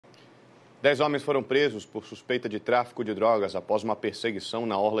10 homens foram presos por suspeita de tráfico de drogas após uma perseguição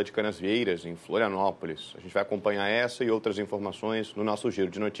na orla de Canasvieiras, em Florianópolis. A gente vai acompanhar essa e outras informações no nosso Giro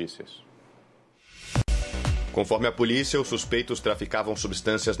de Notícias. Conforme a polícia, os suspeitos traficavam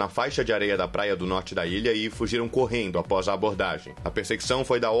substâncias na faixa de areia da praia do norte da ilha e fugiram correndo após a abordagem. A perseguição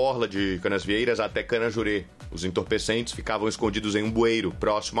foi da orla de Canasvieiras até Canajurê. Os entorpecentes ficavam escondidos em um bueiro,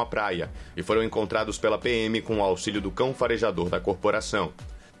 próximo à praia, e foram encontrados pela PM com o auxílio do cão farejador da corporação.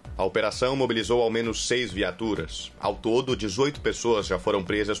 A operação mobilizou ao menos 6 viaturas. Ao todo, 18 pessoas já foram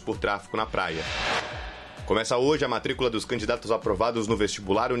presas por tráfico na praia. Começa hoje a matrícula dos candidatos aprovados no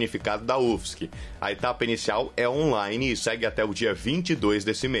vestibular unificado da UFSC. A etapa inicial é online e segue até o dia 22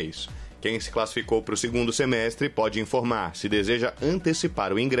 desse mês. Quem se classificou para o segundo semestre pode informar se deseja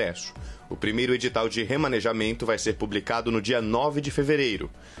antecipar o ingresso. O primeiro edital de remanejamento vai ser publicado no dia 9 de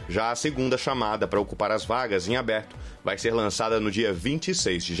fevereiro. Já a segunda chamada para ocupar as vagas em aberto vai ser lançada no dia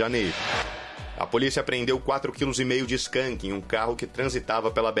 26 de janeiro. A polícia apreendeu 4,5 kg de skunk em um carro que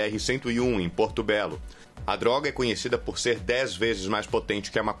transitava pela BR-101 em Porto Belo. A droga é conhecida por ser 10 vezes mais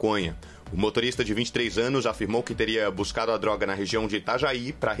potente que a maconha. O motorista de 23 anos afirmou que teria buscado a droga na região de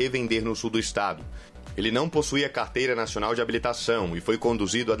Itajaí para revender no sul do estado. Ele não possuía carteira nacional de habilitação e foi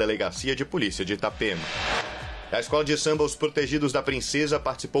conduzido à delegacia de polícia de Itapema. A escola de samba Os Protegidos da Princesa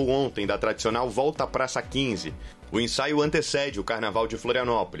participou ontem da tradicional Volta à Praça 15. O ensaio antecede o Carnaval de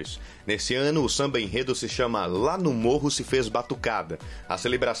Florianópolis. Nesse ano, o samba enredo se chama Lá no Morro se fez batucada, a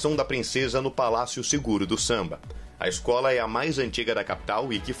celebração da princesa no Palácio Seguro do Samba. A escola é a mais antiga da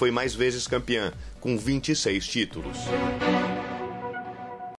capital e que foi mais vezes campeã, com 26 títulos.